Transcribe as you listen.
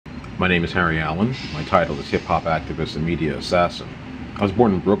My name is Harry Allen. My title is Hip Hop Activist and Media Assassin. I was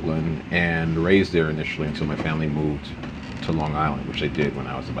born in Brooklyn and raised there initially until my family moved to Long Island, which they did when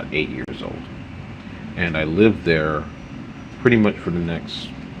I was about 8 years old. And I lived there pretty much for the next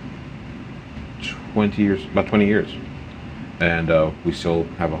 20 years, about 20 years. And we still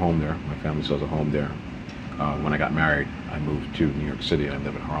have a home there. My family still has a home there. When I got married, I moved to New York City and I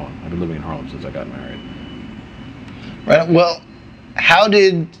live in Harlem. I've been living in Harlem since I got married. Right. Well, how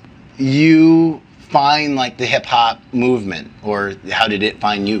did you find like the hip hop movement, or how did it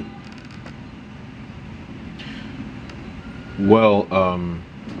find you? Well,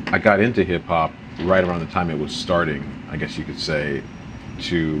 I got into hip hop right around the time it was starting, I guess you could say,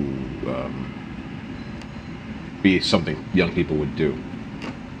 to be something young people would do.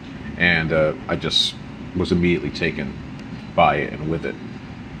 And I just was immediately taken by it and with it.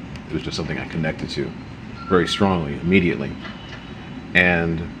 It was just something I connected to very strongly, immediately.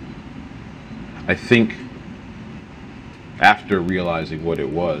 And I think after realizing what it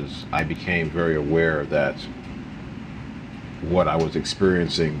was, I became very aware that what I was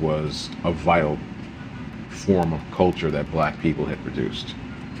experiencing was a vital form of culture that black people had produced.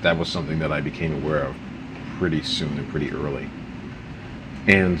 That was something that I became aware of pretty soon and pretty early.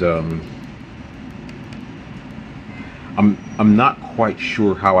 And I'm not quite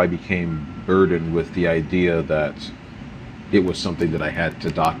sure how I became burdened with the idea that it was something that I had to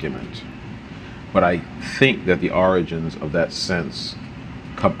document. But I think that the origins of that sense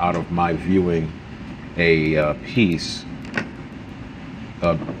come out of my viewing a piece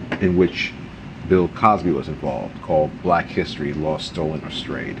in which Bill Cosby was involved, called Black History, Lost, Stolen, or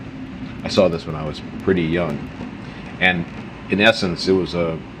Strayed. I saw this when I was pretty young. And in essence, it was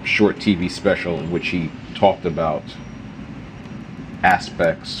a short TV special in which he talked about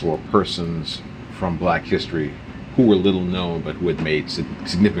aspects or persons from black history who were little known but who had made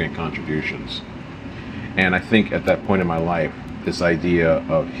significant contributions. And I think at that point in my life, this idea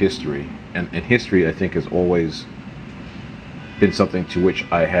of history, and history I think has always been something to which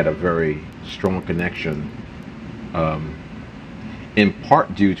I had a very strong connection, in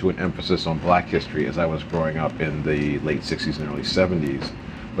part due to an emphasis on black history as I was growing up in the late 60s and early 70s,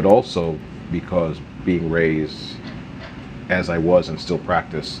 but also because being raised as I was and still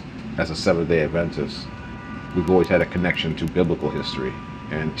practice as a Seventh-day Adventist, we've always had a connection to biblical history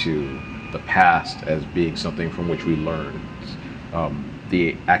and to the past as being something from which we learn.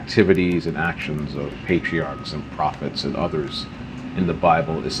 The activities and actions of patriarchs and prophets and others in the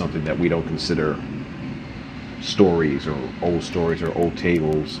Bible is something that we don't consider stories or old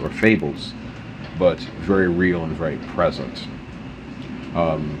tales or fables, but very real and very present,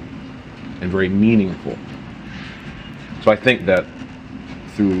 and very meaningful. So I think that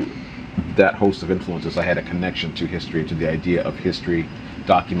through that host of influences, I had a connection to history, to the idea of history,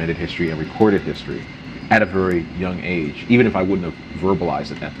 documented history, and recorded history at a very young age, even if I wouldn't have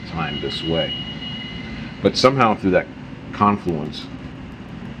verbalized it at the time this way. But somehow through that confluence,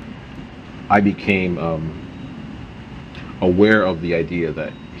 I became aware of the idea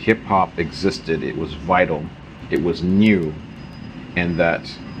that hip hop existed, it was vital, it was new, and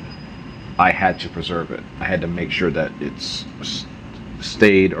that I had to preserve it. I had to make sure that it's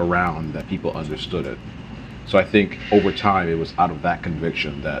stayed around, that people understood it. So I think over time it was out of that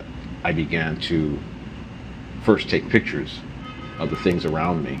conviction that I began to first take pictures of the things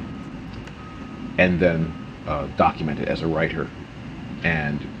around me and then document it as a writer.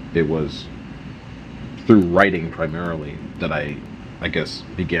 And it was through writing primarily that I guess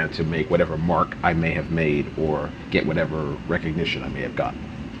began to make whatever mark I may have made or get whatever recognition I may have gotten.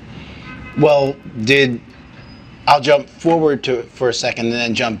 Well, I'll jump forward for a second and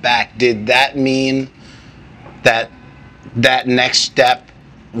then jump back. Did that mean that next step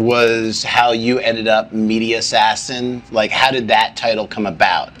was how you ended up Media Assassin? Like, how did that title come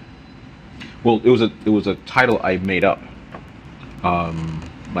about? Well, it was a title I made up.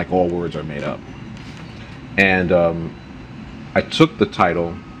 Like all words are made up. And I took the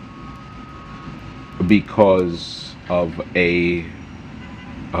title because of a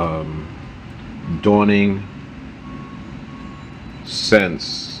dawning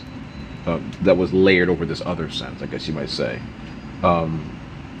sense that was layered over this other sense, I guess you might say.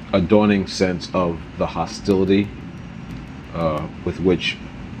 A dawning sense of the hostility with which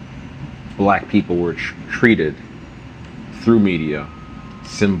black people were treated through media,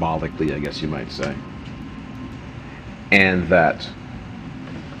 symbolically, I guess you might say. And that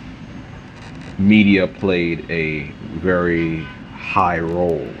media played a very high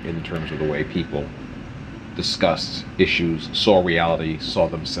role in terms of the way people discussed issues, saw reality, saw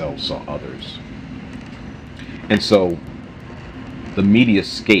themselves, saw others. And so the media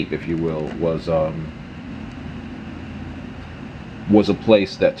scape, if you will, was a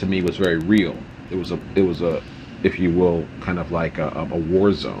place that to me was very real. It was a, if you will, kind of like a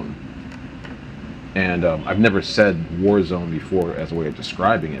war zone. And I've never said war zone before as a way of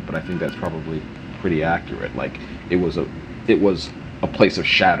describing it, but I think that's probably pretty accurate. Like it was a place of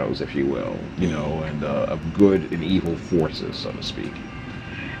shadows, if you will, you know, and of good and evil forces, so to speak.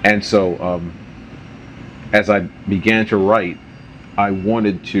 And so as I began to write, I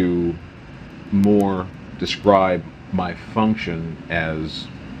wanted to more describe my function as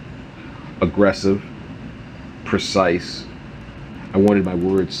aggressive, precise. I wanted my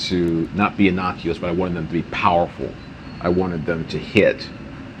words to not be innocuous, but I wanted them to be powerful. I wanted them to hit.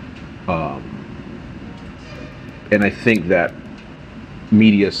 And I think that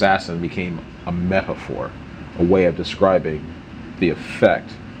media assassin became a metaphor, a way of describing the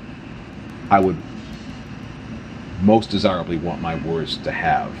effect I would most desirably want my words to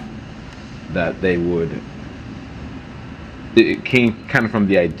have. That they would, it came kind of from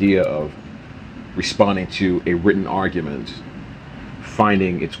the idea of responding to a written argument,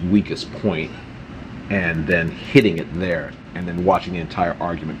 finding its weakest point, and then hitting it there, and then watching the entire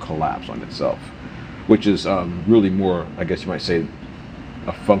argument collapse on itself, which is really more, I guess you might say,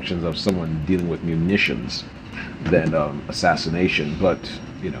 a function of someone dealing with munitions than assassination. But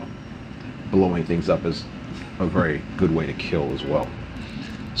you know, blowing things up is a very good way to kill as well.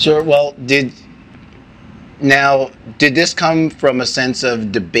 Sure. Well, did this come from a sense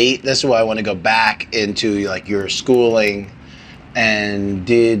of debate? That's why I want to go back into like your schooling. And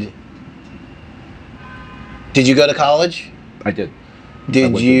did you go to college? I did. Did I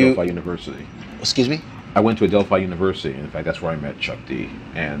went you? to Adelphi University. Excuse me? I went to Adelphi University. In fact, that's where I met Chuck D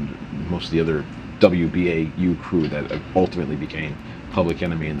and most of the other WBAU crew that ultimately became Public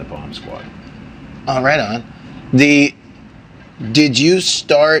Enemy and the Bomb Squad. Oh, right on. Did you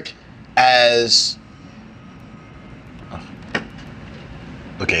start as?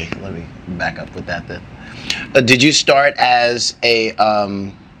 Okay, let me back up with that then. Did you start as a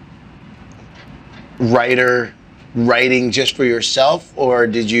writer, writing just for yourself, or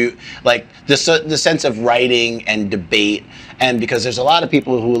did you like the sense of writing and debate? And because there's a lot of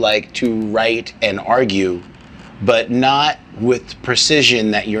people who like to write and argue, but not with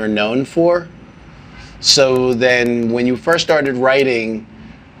precision that you're known for. So then when you first started writing,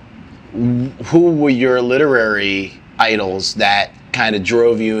 who were your literary idols that kind of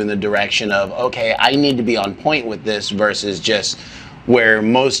drove you in the direction of, okay, I need to be on point with this, versus just where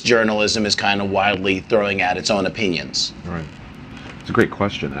most journalism is kind of wildly throwing out its own opinions? Right. It's a great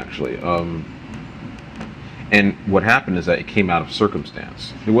question, actually. And what happened is that it came out of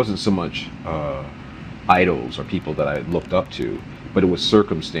circumstance. It wasn't so much idols or people that I looked up to, but it was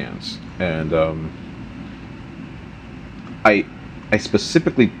circumstance. And I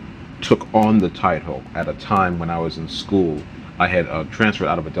specifically took on the title at a time when I was in school. I had transferred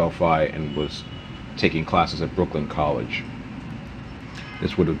out of Adelphi and was taking classes at Brooklyn College.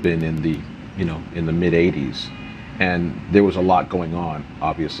 This would have been in the, in the mid '80s, and there was a lot going on,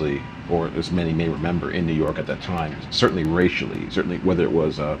 obviously, or as many may remember, in New York at that time. Certainly racially, certainly whether it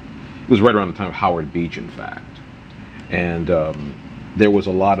was right around the time of Howard Beach, in fact, and there was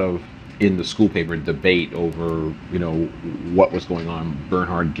a lot of, in the school paper, debate over, what was going on.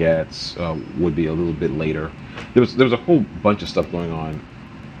 Bernhard Goetz would be a little bit later. There was a whole bunch of stuff going on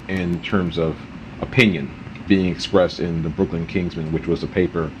in terms of opinion being expressed in the Brooklyn Kingsman, which was a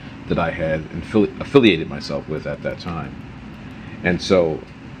paper that I had affiliated myself with at that time. And so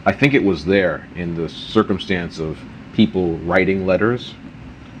I think it was there in the circumstance of people writing letters,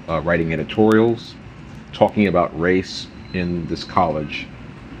 writing editorials, talking about race in this college,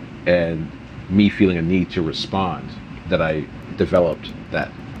 and me feeling a need to respond, that I developed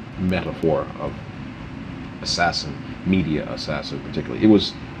that metaphor of assassin, media assassin particularly. It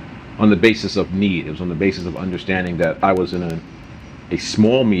was on the basis of need. It was on the basis of understanding that I was in a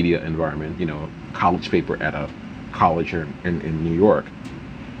small media environment, a college paper at a college here in New York,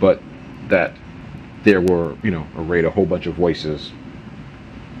 but that there were, a whole bunch of voices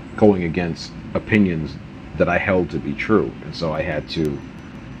going against opinions that I held to be true. And so I had to,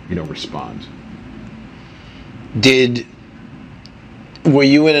 respond. Were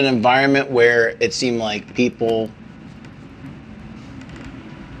you in an environment where it seemed like people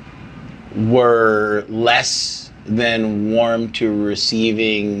were less than warm to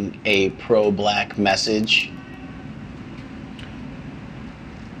receiving a pro-black message?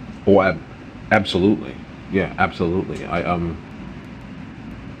 Oh, absolutely. Yeah, absolutely.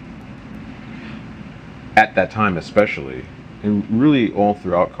 At that time especially, and really all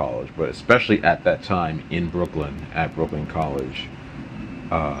throughout college, but especially at that time in Brooklyn, at Brooklyn College,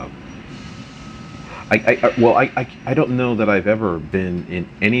 I don't know that I've ever been in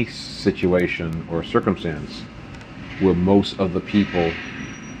any situation or circumstance where most of the people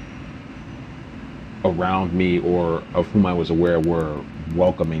around me or of whom I was aware were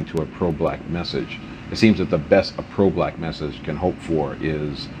welcoming to a pro-black message. It seems that the best a pro-black message can hope for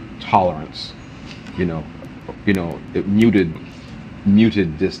is tolerance,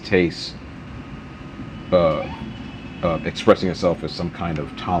 muted distaste, expressing itself as some kind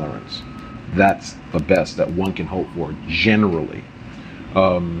of tolerance. That's the best that one can hope for generally.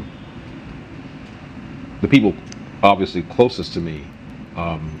 The people obviously closest to me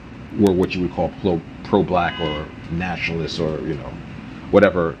were what you would call pro-black or nationalists, or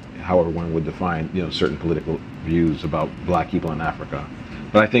whatever, however one would define certain political views about black people in Africa.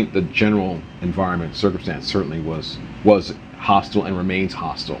 But I think the general environment, circumstance certainly was hostile and remains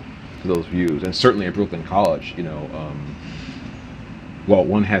hostile to those views. And certainly at Brooklyn College,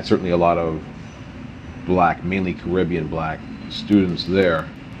 one had certainly a lot of black, mainly Caribbean black students there.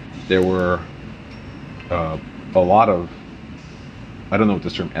 There were a lot of, I don't know what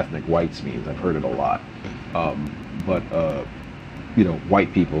this term ethnic whites means, I've heard it a lot, but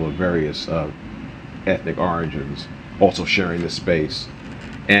white people of various ethnic origins also sharing this space.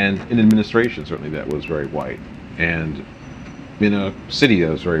 And in administration, certainly that was very white. And in a city that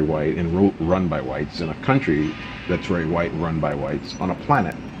was very white and run by whites, in a country that's very white and run by whites, on a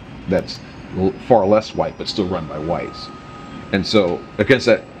planet that's far less white but still run by whites. And so against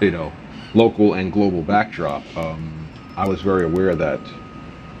that local and global backdrop, I was very aware that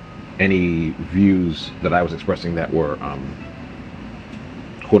any views that I was expressing that were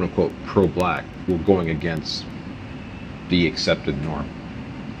quote unquote pro-black were going against the accepted norm.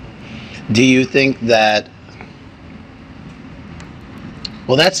 Do you think that,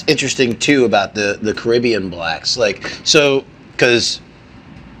 well, that's interesting too about the Caribbean blacks, because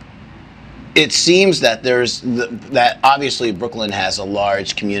it seems that that obviously Brooklyn has a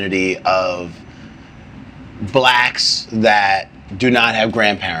large community of blacks that do not have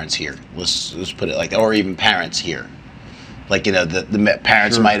grandparents here. Let's put it like that, or even parents here. The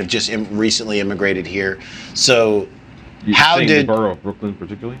parents Sure. might have just recently immigrated here. So How did the borough of Brooklyn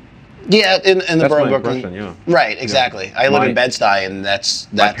particularly? Yeah, in the borough of my Brooklyn. impression, yeah. Right, exactly. Yeah. I live in Bed-Stuy, and that's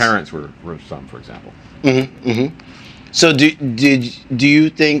my parents were some, for example. Mm-hmm, mm-hmm. So do you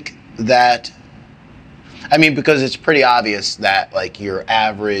think that? I mean, because it's pretty obvious that your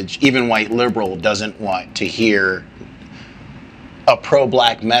average, even white liberal, doesn't want to hear a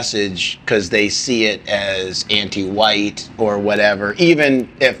pro-black message because they see it as anti-white or whatever, even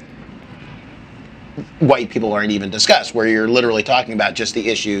if white people aren't even discussed, where you're literally talking about just the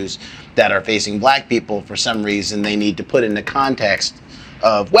issues that are facing black people. For some reason they need to put in the context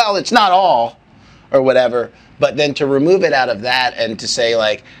of, well, it's not all or whatever, but then to remove it out of that and to say,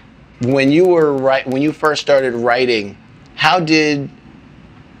 when you first started writing, how did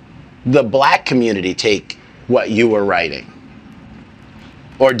the black community take what you were writing?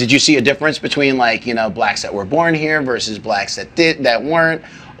 Or did you see a difference between blacks that were born here versus blacks that weren't?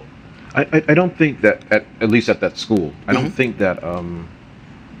 I don't think that, at least at that school, I don't think that, and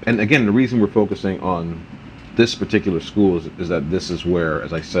again, the reason we're focusing on this particular school is that this is where,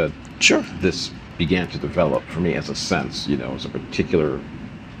 as I said, sure, this began to develop for me as a sense, as a particular,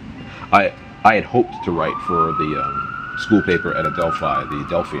 I had hoped to write for the school paper at Adelphi, the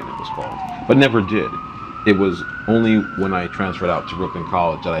Adelphian it was called, but never did. It was only when I transferred out to Brooklyn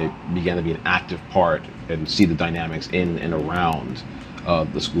College that I began to be an active part and see the dynamics in and around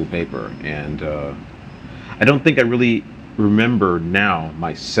the school paper. And I don't think I really remember now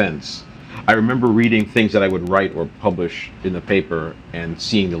my sense. I remember reading things that I would write or publish in the paper and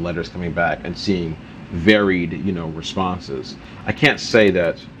seeing the letters coming back and seeing varied, responses. I can't say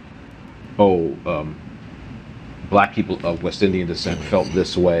that, black people of West Indian descent felt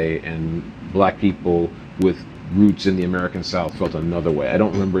this way and black people with roots in the American South felt another way. I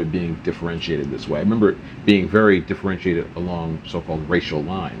don't remember it being differentiated this way. I remember it being very differentiated along so-called racial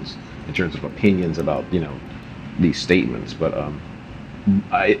lines in terms of opinions about, these statements. But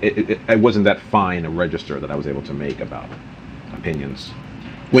I wasn't that fine a register that I was able to make about opinions.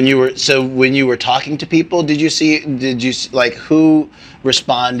 When you were talking to people, did you see who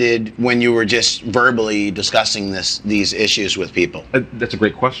responded when you were just verbally discussing these issues with people? That's a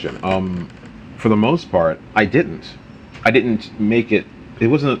great question. For the most part, I didn't make it. It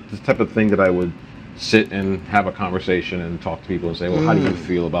wasn't the type of thing that I would sit and have a conversation and talk to people and say, well, how do you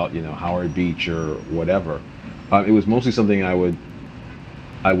feel about Howard Beach or whatever. It was mostly something I would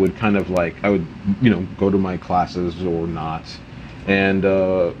kind of go to my classes or not, and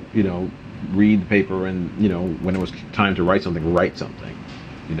read the paper, and when it was time to write something.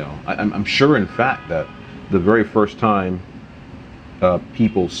 You know, I'm sure, in fact, that the very first time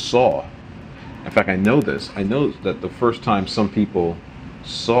people saw, in fact, I know this. I know that the first time some people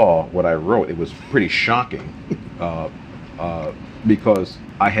saw what I wrote, it was pretty shocking, because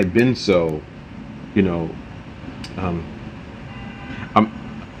I had been so, you know, I'm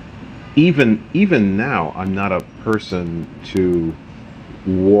even now, I'm not a person to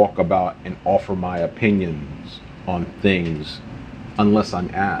walk about and offer my opinions on things unless I'm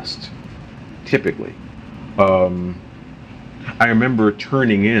asked, typically. I remember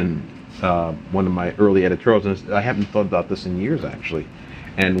turning in one of my early editorials, and I haven't thought about this in years, actually.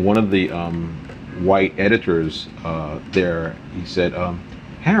 And one of the white editors there, he said,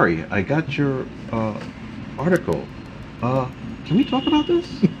 Harry, I got your article. Can we talk about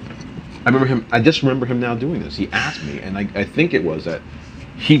this? I just remember him now doing this. He asked me, and I think it was that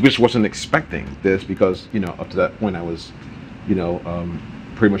he just wasn't expecting this, because, you know, up to that point I was, you know,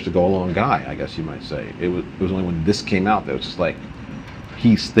 pretty much the go-along guy, I guess you might say. It was only when this came out that it was just like,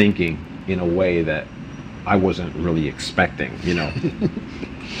 he's thinking in a way that I wasn't really expecting, you know.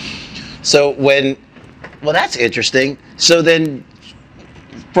 So well, that's interesting. So then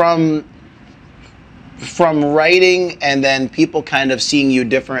from writing, and then people kind of seeing you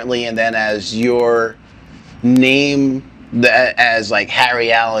differently, and then as your name, as like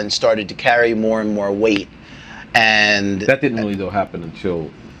Harry Allen, started to carry more and more weight. And that didn't really, though, happen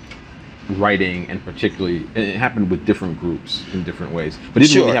until writing, and particularly, it happened with different groups in different ways, but it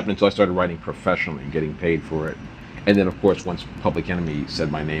didn't really happen until I started writing professionally and getting paid for it. And then, of course, once Public Enemy said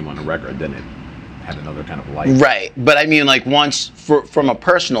my name on a record, then it had another kind of life. Right, but I mean, like, once, from a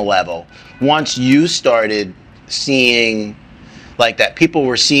personal level, once you started seeing, like, that people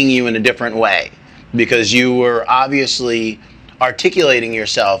were seeing you in a different way, because you were obviously articulating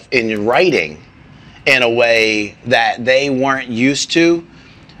yourself in your writing in a way that they weren't used to.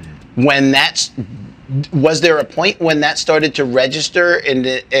 Was there a point when that started to register, and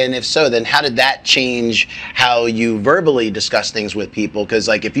if so, then how did that change how you verbally discuss things with people? Because,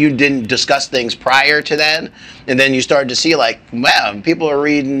 like, if you didn't discuss things prior to then, and then you started to see, like, wow, people are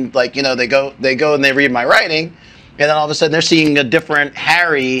reading, like, you know, they go and they read my writing, and then all of a sudden they're seeing a different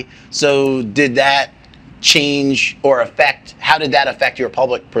Harry. So did that change or how did that affect your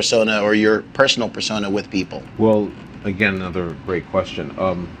public persona or your personal persona with people? Well, again, another great question.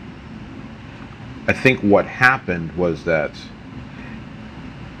 I think what happened was that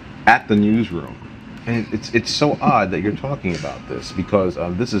at the newsroom, and it's so odd that you're talking about this, because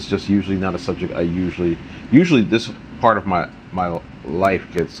this is just usually not a subject I usually this part of my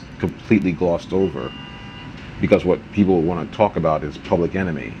life gets completely glossed over, because what people want to talk about is Public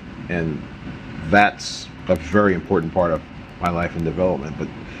Enemy, and that's a very important part of my life and development. But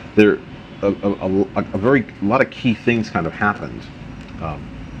there a lot of key things kind of happened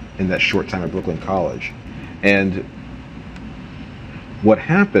in that short time at Brooklyn College. And what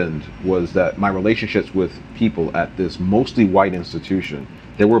happened was that my relationships with people at this mostly white institution,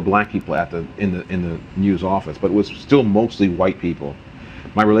 there were black people in the news office, but it was still mostly white people.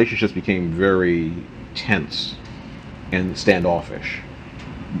 My relationships became very tense and standoffish.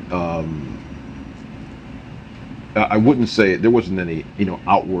 I wouldn't say there wasn't any, you know,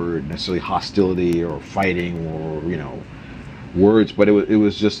 outward necessarily hostility or fighting or, you know, words, but it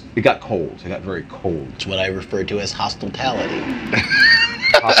was just, it got cold. It got very cold. It's what I refer to as hospitality.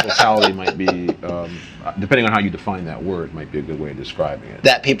 Hospitality might be, depending on how you define that word, might be a good way of describing it.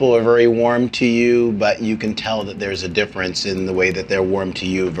 That people are very warm to you, but you can tell that there's a difference in the way that they're warm to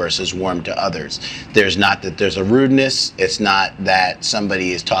you versus warm to others. There's not that there's a rudeness. It's not that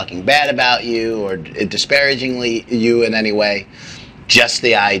somebody is talking bad about you or disparagingly you in any way. Just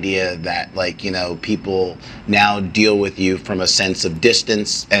the idea that, like, you know, people now deal with you from a sense of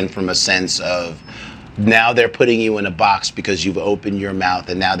distance and from a sense of, now they're putting you in a box because you've opened your mouth,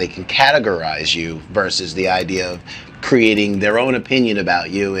 and now they can categorize you, versus the idea of creating their own opinion about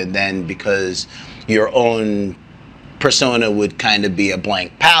you, and then because your own persona would kind of be a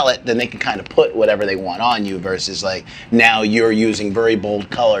blank palette, then they can kind of put whatever they want on you, versus, like, now you're using very bold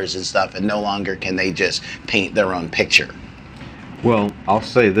colors and stuff, and no longer can they just paint their own picture. Well, I'll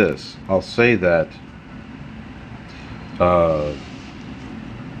say this. I'll say that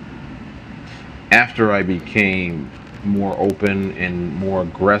after I became more open and more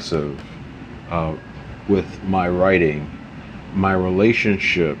aggressive with my writing, my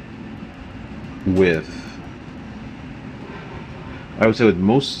relationship with, I would say, with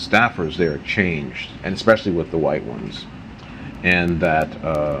most staffers there changed, and especially with the white ones. And that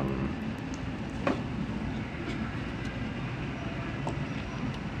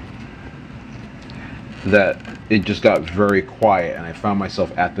it just got very quiet, and I found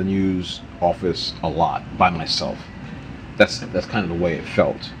myself at the news office a lot by myself. That's kind of the way it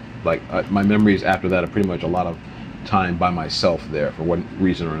felt. Like my memories after that are pretty much a lot of time by myself there for one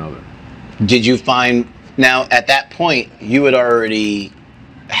reason or another. Did you find, now at that point you had already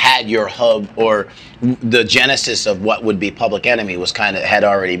had your hub, or the genesis of what would be Public Enemy was kind of had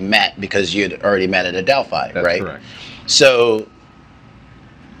already met, because you had already met at Adelphi, That's right? correct. So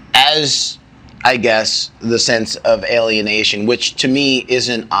as I guess the sense of alienation, which to me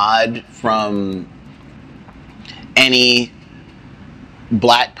isn't odd from any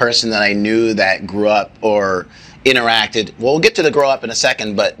black person that I knew that grew up or interacted, well, we'll get to the grow up in a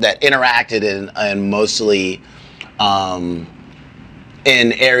second, but that interacted in mostly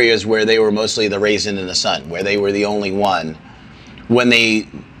in areas where they were mostly the raisin in the sun, where they were the only one. When they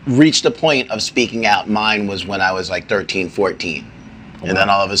reached the point of speaking out, mine was when I was like 13, 14. And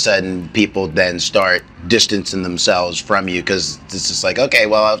then all of a sudden, people then start distancing themselves from you, because it's just like, okay,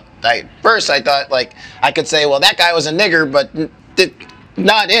 well, first I thought, like, I could say, well, that guy was a nigger, but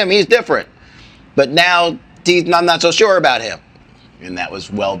not him, he's different. But now, I'm not so sure about him. And that was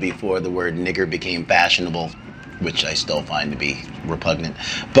well before the word nigger became fashionable, which I still find to be repugnant.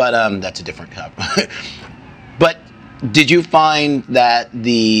 But that's a different topic. But did you find that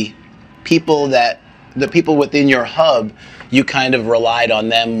the people within your hub, you kind of relied on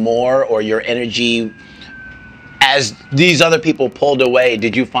them more, or your energy, as these other people pulled away,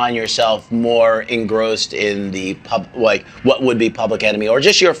 did you find yourself more engrossed in the like what would be Public Enemy, or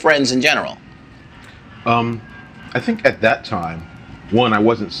just your friends in general? I think at that time, one, I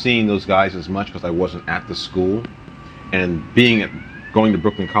wasn't seeing those guys as much because I wasn't at the school, and going to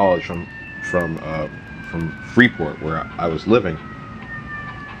Brooklyn College from Freeport, where I was living,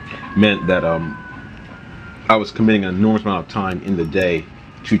 meant that I was committing an enormous amount of time in the day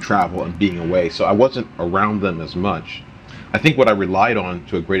to travel and being away, so I wasn't around them as much. I think what I relied on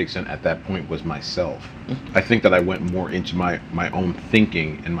to a great extent at that point was myself. I think that I went more into my own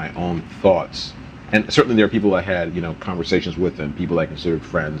thinking and my own thoughts. And certainly there are people I had, conversations with, and people I considered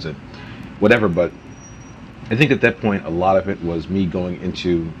friends and whatever, but I think at that point a lot of it was me going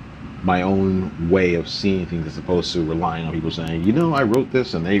into my own way of seeing things, as opposed to relying on people saying, I wrote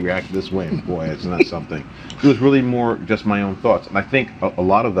this and they reacted this way, and boy, it's not something. It was really more just my own thoughts. And I think a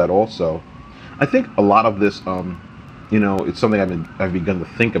lot of that also, I think a lot of this, it's something I've begun to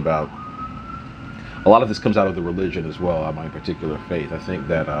think about. A lot of this comes out of the religion as well, my particular faith. I think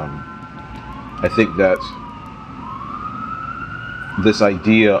that this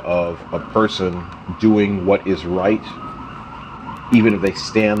idea of a person doing what is right, even if they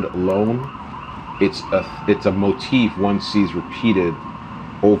stand alone, it's a motif one sees repeated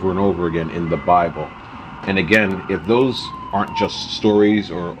over and over again in the Bible. And again, if those aren't just stories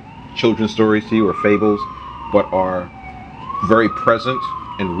or children's stories to you or fables, but are very present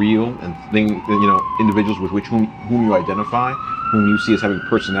and real, and individuals with whom you identify, whom you see as having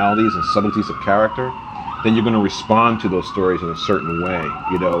personalities and subtleties of character, then you're going to respond to those stories in a certain way.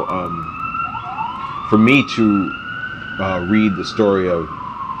 For me to read the story of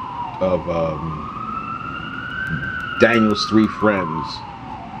Daniel's three friends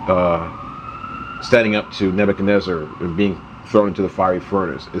standing up to Nebuchadnezzar and being thrown into the fiery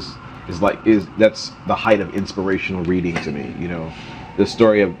furnace that's the height of inspirational reading to me. The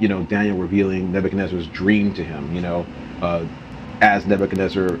story of Daniel revealing Nebuchadnezzar's dream to him. As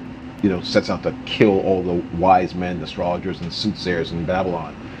Nebuchadnezzar sets out to kill all the wise men, astrologers, and soothsayers in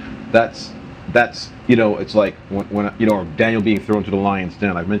Babylon. That's it's like when or Daniel being thrown to the lion's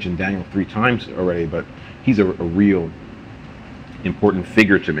den. I've mentioned Daniel 3 times already, but he's a real important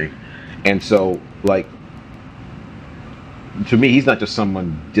figure to me. And so, like, to me, he's not just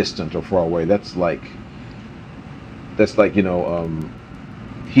someone distant or far away. That's like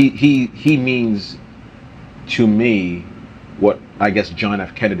he means to me what I guess John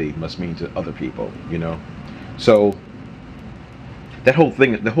F. Kennedy must mean to other people. So that whole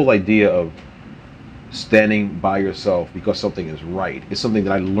thing, the whole idea of standing by yourself because something is right, is something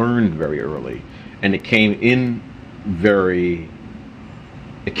that I learned very early, and it came in very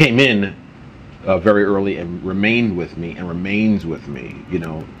early and remained with me and remains with me,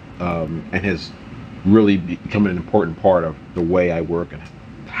 and has really become an important part of the way I work and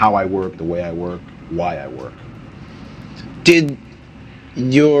how I work, the way I work, why I work. Did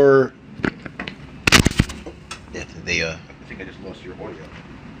your I think I just lost your audio.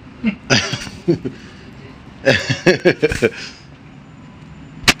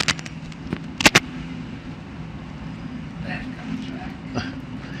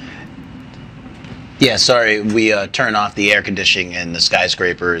 Yeah, sorry, we turn off the air conditioning in the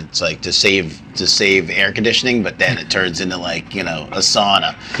skyscraper. It's like to save air conditioning, but then it turns into like, you know, a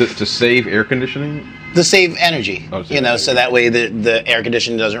sauna. To save air conditioning? To save energy, Oh, you know, so that way the air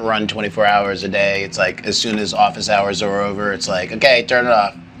conditioning doesn't run 24 hours a day. It's like as soon as office hours are over, it's like, okay, turn it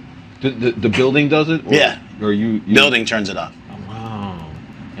off. The building does it? Or, Yeah. Or you Building turns it off. Oh, wow.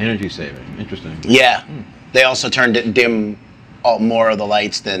 Energy saving. Interesting. Yeah. They also turned it dim more of the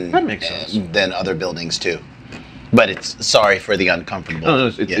lights than That makes sense. Than other buildings too. But it's sorry for the uncomfortable.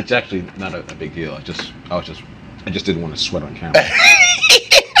 No, it's actually not a big deal. I just didn't want to sweat on camera.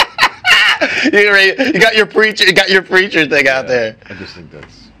 You got your preacher thing out there. I just think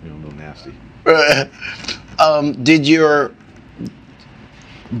that's, you know, a little nasty.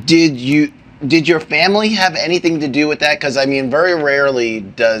 Did your family have anything to do with that? Because I mean, very rarely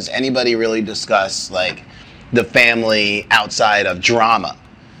does anybody really discuss like the family outside of drama.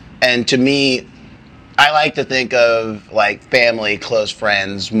 And to me, I like to think of like family, close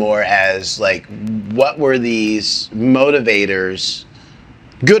friends more as like, what were these motivators,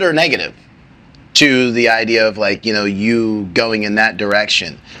 good or negative, to the idea of like, you know, you going in that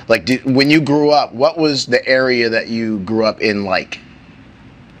direction? Like, when you grew up, what was the area that you grew up in like?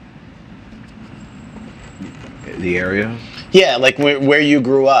 The area? Yeah, like where you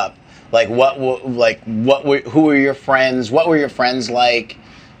grew up. Like who were your friends? What were your friends like?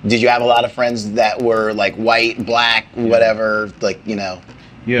 Did you have a lot of friends that were like white, black, whatever, like, you know,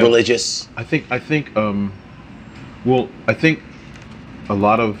 religious? I think a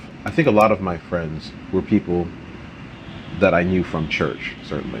lot of my friends were people that I knew from church,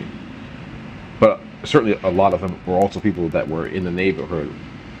 certainly. But certainly a lot of them were also people that were in the neighborhood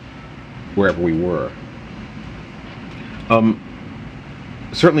wherever we were.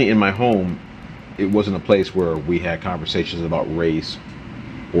 Certainly in my home, it wasn't a place where we had conversations about race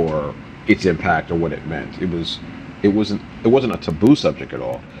or its impact or what it meant. It wasn't a taboo subject at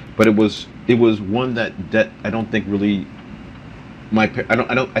all. But it was one that I don't think really I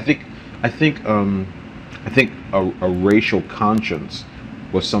think a racial conscience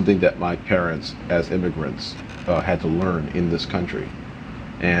was something that my parents as immigrants had to learn in this country.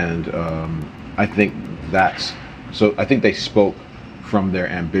 And I think they spoke from their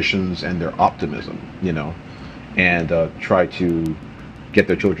ambitions and their optimism, you know, and try to get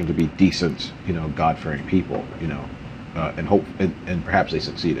their children to be decent, you know, God-fearing people, you know, and perhaps they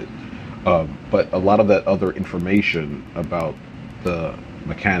succeeded. But a lot of that other information about the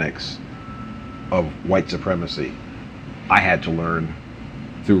mechanics of white supremacy, I had to learn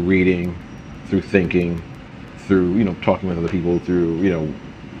through reading, through thinking, through, you know, talking with other people, through, you know,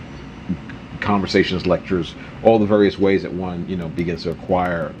 conversations, lectures, all the various ways that one, you know, begins to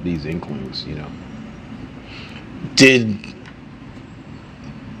acquire these inklings, you know. Did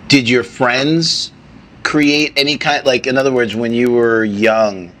your friends create any kind, like, in other words, when you were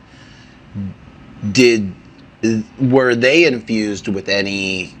young, were they infused with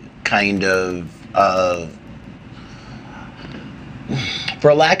any kind of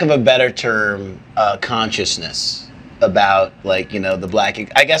for lack of a better term, consciousness about, like, you know, the black?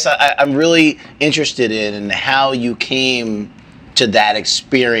 I guess I'm really interested in how you came to that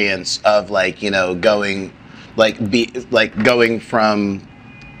experience of, like, you know, going from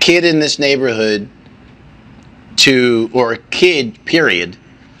kid in this neighborhood or kid period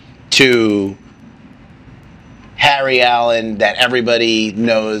to Harry Allen that everybody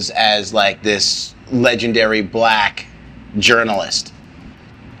knows as like this legendary black journalist.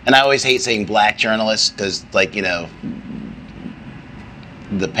 And I always hate saying black journalist because, like, you know,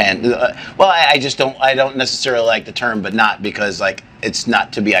 I just don't necessarily like the term, but not because, like, it's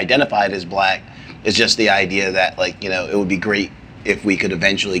not to be identified as black. It's just the idea that, like, you know, it would be great if we could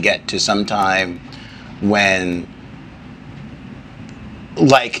eventually get to some time when,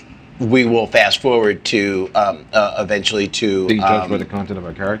 like, we will fast forward to eventually to being judged by the content of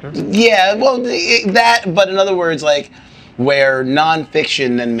our character. Yeah, well, but in other words, like, where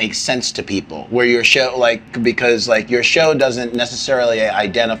nonfiction then makes sense to people, where your show, like, because, like, your show doesn't necessarily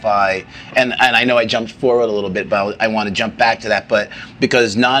identify, and I know I jumped forward a little bit, but I want to jump back to that, but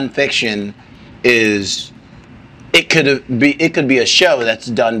because nonfiction is, it could be a show that's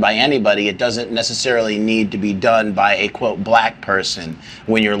done by anybody. It doesn't necessarily need to be done by a, quote, black person.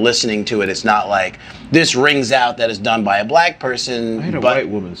 When you're listening to it, it's not like, this rings out that is done by a black person. I had a white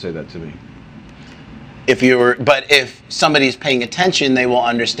woman say that to me. But if somebody's paying attention, they will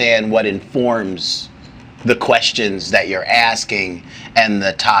understand what informs the questions that you're asking and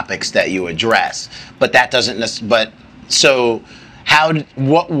the topics that you address. But that doesn't so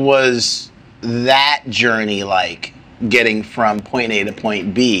what was that journey like, getting from point A to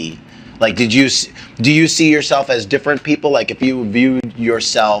point B? Like, do you see yourself as different people? Like, if you viewed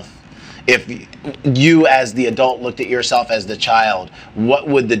yourself, if you as the adult looked at yourself as the child, what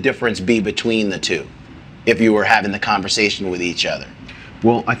would the difference be between the two if you were having the conversation with each other?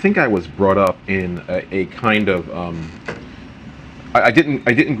 Well, I think I was brought up in a kind of I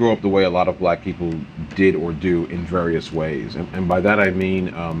didn't grow up the way a lot of black people did or do in various ways, and by that I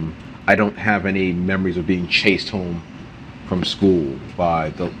mean I don't have any memories of being chased home from school by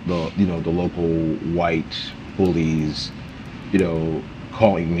the local white bullies,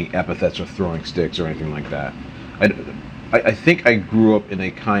 calling me epithets or throwing sticks or anything like that. I think I grew up in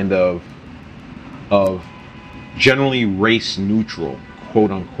a kind of generally race neutral,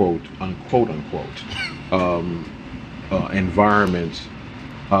 quote unquote, environment,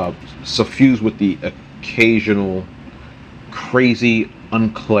 suffused with the occasional crazy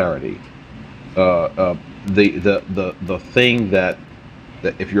unclarity. The thing that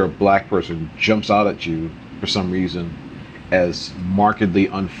if you're a black person jumps out at you for some reason as markedly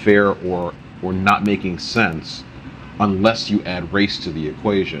unfair or not making sense, unless you add race to the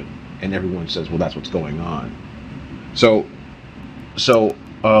equation, and everyone says, well, that's what's going on. So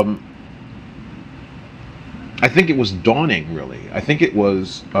I think it was dawning, really. I think it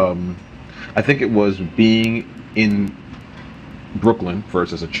was being in Brooklyn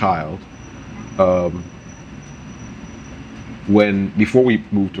first as a child, before we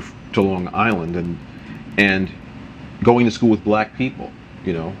moved to Long Island, and going to school with black people,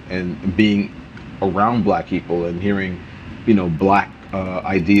 and being around black people and hearing, black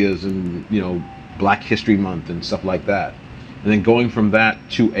ideas and Black History Month and stuff like that, and then going from that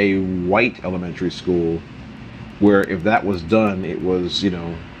to a white elementary school, where if that was done, it was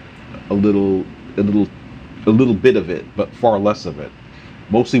a little bit of it, but far less of it.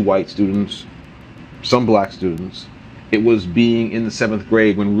 Mostly white students, some black students. It was being in the 7th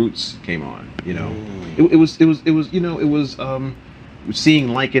grade when Roots came on. It was seeing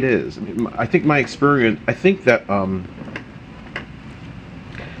Like It Is. I mean, I think my experience. I think that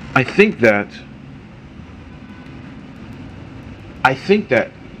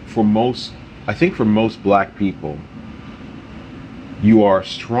for most black people, you are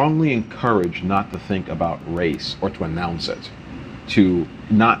strongly encouraged not to think about race or to announce it,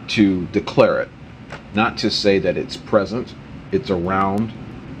 not to declare it, not to say that it's present, it's around,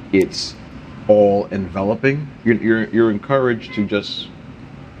 it's all enveloping. You're encouraged to just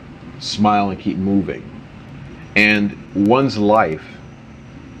smile and keep moving. And one's life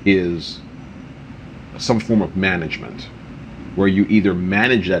is some form of management, where you either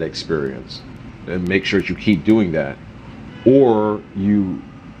manage that experience and make sure that you keep doing that, or you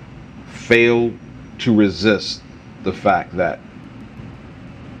fail to resist the fact that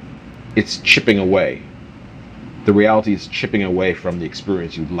it's chipping away. The reality is chipping away from the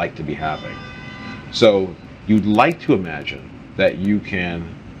experience you'd like to be having. So you'd like to imagine that you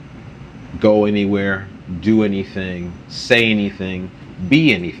can go anywhere, do anything, say anything,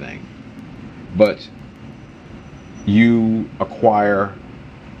 be anything, but you acquire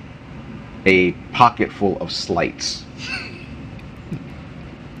a pocket full of slights.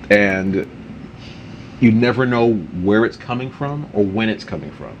 And you never know where it's coming from or when it's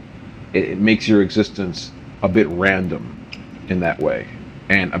coming from. It makes your existence a bit random in that way,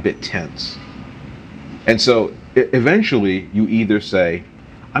 and a bit tense. And so eventually you either say,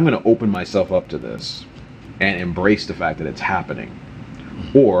 I'm going to open myself up to this and embrace the fact that it's happening,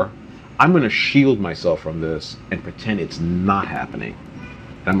 or I'm going to shield myself from this and pretend it's not happening.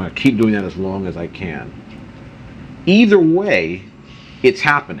 And I'm going to keep doing that as long as I can. Either way, it's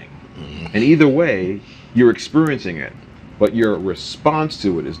happening. And either way, you're experiencing it. But your response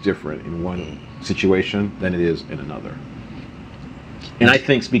to it is different in one situation than it is in another. And I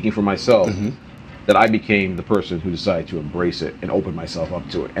think, speaking for myself, that I became the person who decided to embrace it and open myself up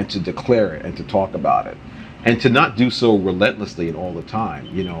to it and to declare it and to talk about it. And to not do so relentlessly and all the time.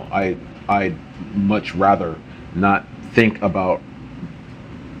 I'd much rather not think about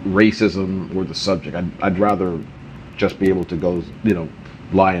racism or the subject. I'd rather just be able to go,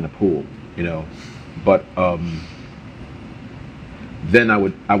 lie in a pool, But then I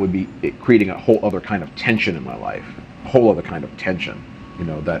would be creating a whole other kind of tension in my life, a whole other kind of tension,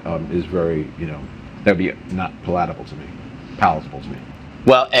 that is very, that would be not palatable to me.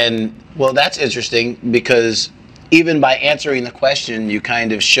 Well, that's interesting, because even by answering the question, you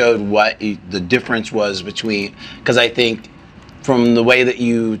kind of showed what the difference was between, because I think from the way that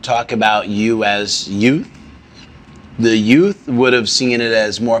you talk about you as youth, the youth would have seen it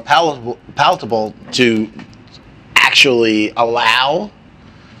as more palatable to actually allow,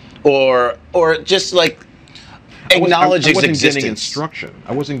 or just like acknowledge its wasn't existence. getting instruction.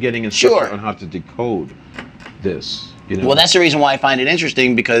 I wasn't getting instruction Sure. on how to decode this. You know? Well, that's the reason why I find it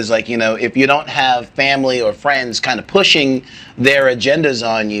interesting, because, like, you know, if you don't have family or friends kind of pushing their agendas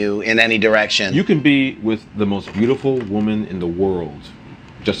on you in any direction. You can be with the most beautiful woman in the world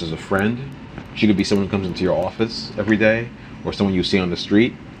just as a friend. She could be someone who comes into your office every day or someone you see on the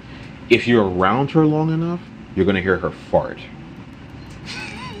street. If you're around her long enough, you're going to hear her fart.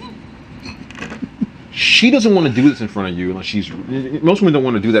 She doesn't want to do this in front of you unless most women don't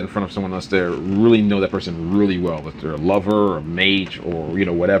want to do that in front of someone unless they really know that person really well, if they're a lover or a mate or, you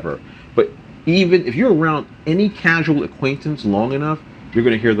know, whatever. But even if you're around any casual acquaintance long enough, you're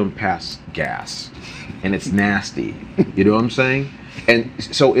going to hear them pass gas. And it's nasty. You know what I'm saying? And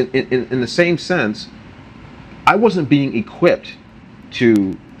so in the same sense, I wasn't being equipped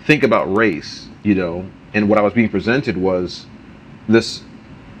to think about race, you know, and what I was being presented was this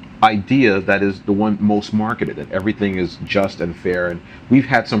idea that is the one most marketed, that everything is just and fair, and we've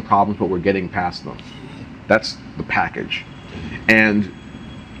had some problems but we're getting past them. That's the package. And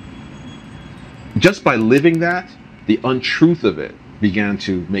just by living that, the untruth of it began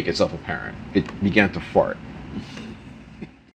to make itself apparent. It began to fart.